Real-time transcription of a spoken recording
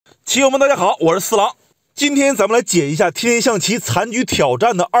棋友们，大家好，我是四郎。今天咱们来解一下天天象棋残局挑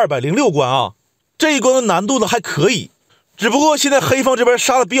战的206关啊。这一关的难度呢还可以，只不过现在黑方这边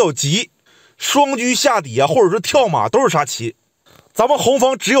杀的比较急，双车下底啊，或者是跳马都是杀棋。咱们红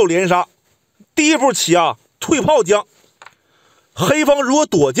方只有连杀。第一步棋啊，退炮将。黑方如果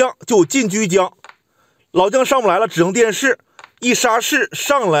躲将就进车将，老将上不来了，只能电视一杀士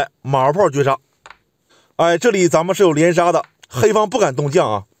上来马后炮绝杀。哎，这里咱们是有连杀的，黑方不敢动将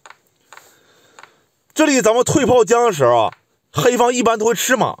啊。这里咱们退炮将的时候啊，黑方一般都会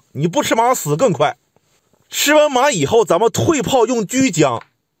吃马，你不吃马死更快。吃完马以后，咱们退炮用车将，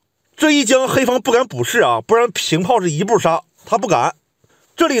这一将黑方不敢补士啊，不然平炮是一步杀，他不敢。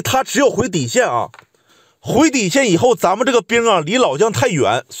这里他只有回底线啊，回底线以后，咱们这个兵啊离老将太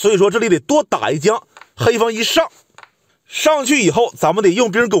远，所以说这里得多打一将。黑方一上去以后，咱们得用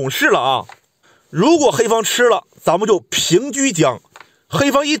兵拱士了啊。如果黑方吃了，咱们就平车将，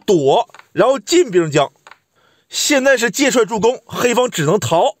黑方一躲，然后进兵将。现在是借帅助攻，黑方只能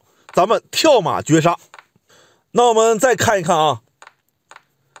逃，咱们跳马绝杀。那我们再看一看啊，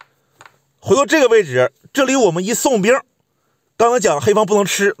回到这个位置，这里我们一送兵，刚才讲了黑方不能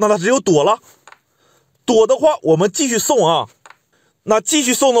吃，那他只有躲了。躲的话，我们继续送啊。那继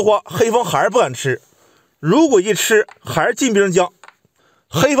续送的话，黑方还是不敢吃。如果一吃，还是进兵将。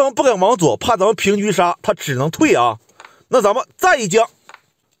黑方不敢往左，怕咱们平车杀，他只能退啊。那咱们再一将，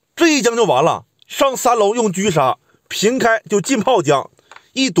这一将就完了。上3楼用车杀，平开就进炮将，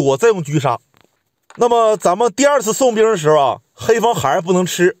一躲再用车杀。那么咱们第二次送兵的时候啊，黑方还是不能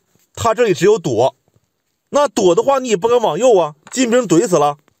吃，他这里只有躲。那躲的话，你也不敢往右啊，进兵怼死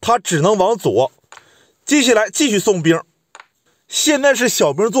了，他只能往左。接下来继续送兵，现在是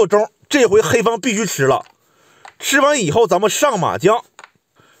小兵做中，这回黑方必须吃了。吃完以后，咱们上马将。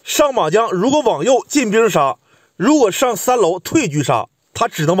上马将如果往右进兵杀，如果上3楼退车杀，他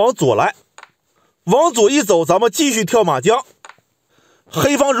只能往左来。往左一走，咱们继续跳马将。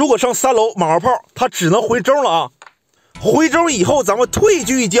黑方如果上3楼马后炮，他只能回中了啊。回中以后，咱们退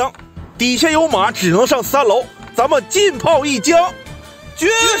车一将，底下有马，只能上3楼，咱们进炮一将，绝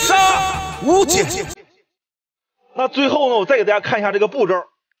杀无解。那最后呢，我再给大家看一下这个步骤。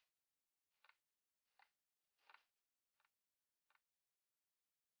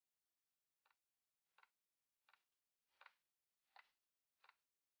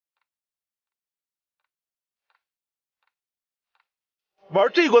玩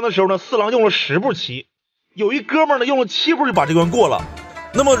这关的时候呢，四郎用了10步棋，有一哥们呢用了7步就把这关过了。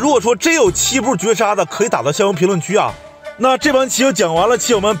那么如果说真有7步绝杀的，可以打到下方评论区啊。那这盘棋就讲完了，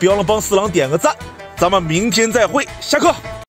棋友们别忘了帮四郎点个赞，咱们明天再会，下课。